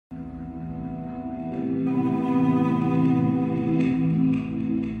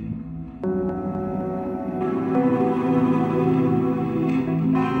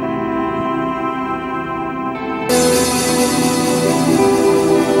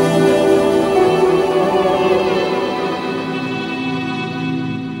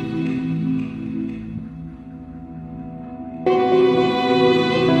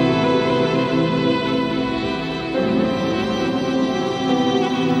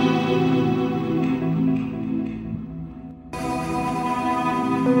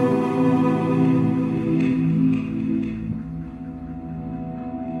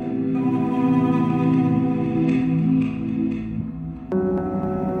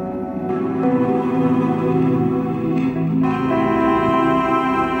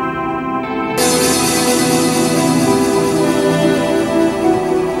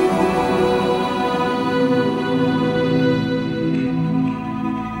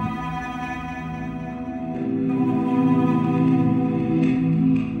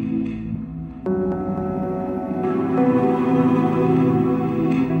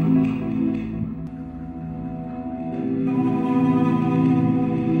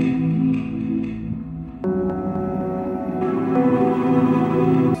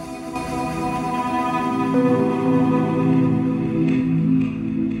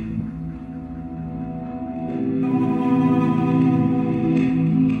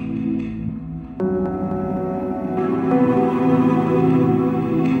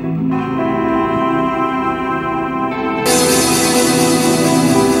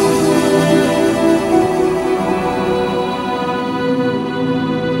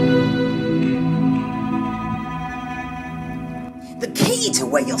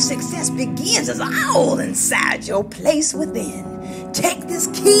success begins is all inside your place within. Take this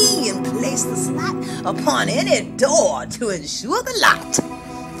key and place the slot upon any door to ensure the lot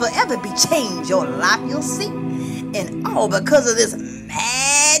forever be changed your life, you'll see. And all because of this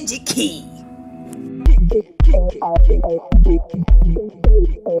magic key.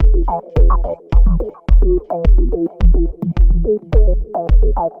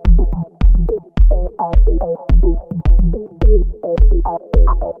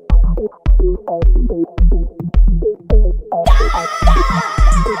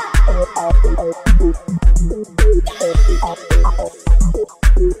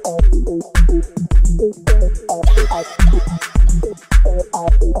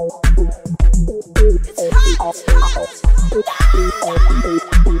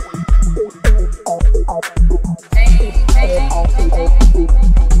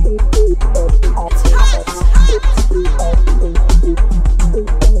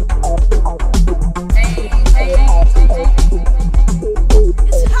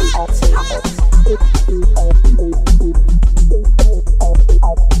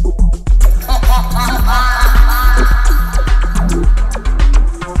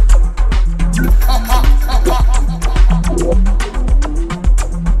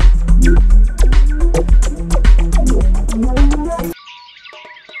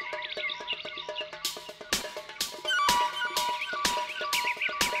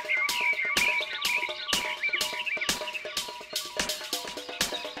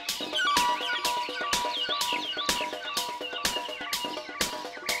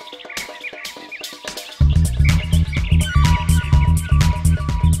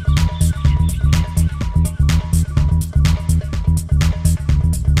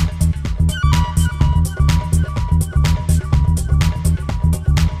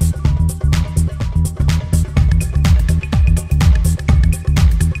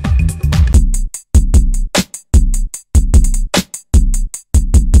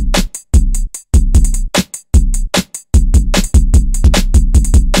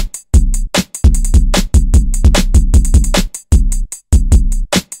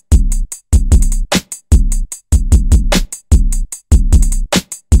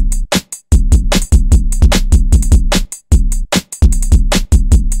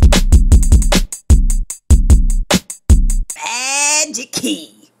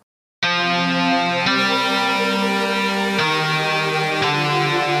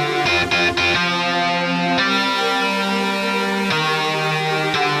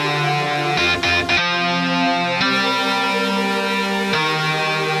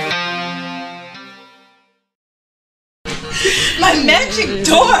 My magic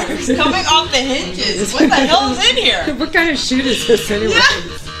doors coming off the hinges. What the hell is in here? What kind of shoot is this anyway?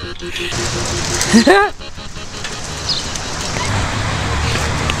 Yeah.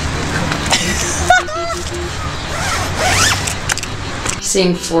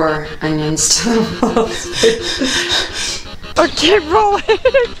 Seeing 4 onions to the walls. Or keep rolling.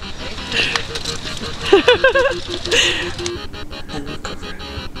 And look over it.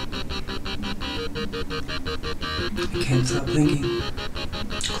 I can't stop thinking.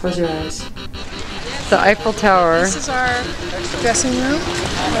 Close your eyes. The Eiffel Tower. This is our dressing room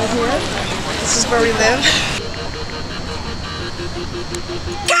right here. This is where we live.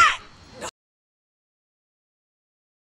 Cut!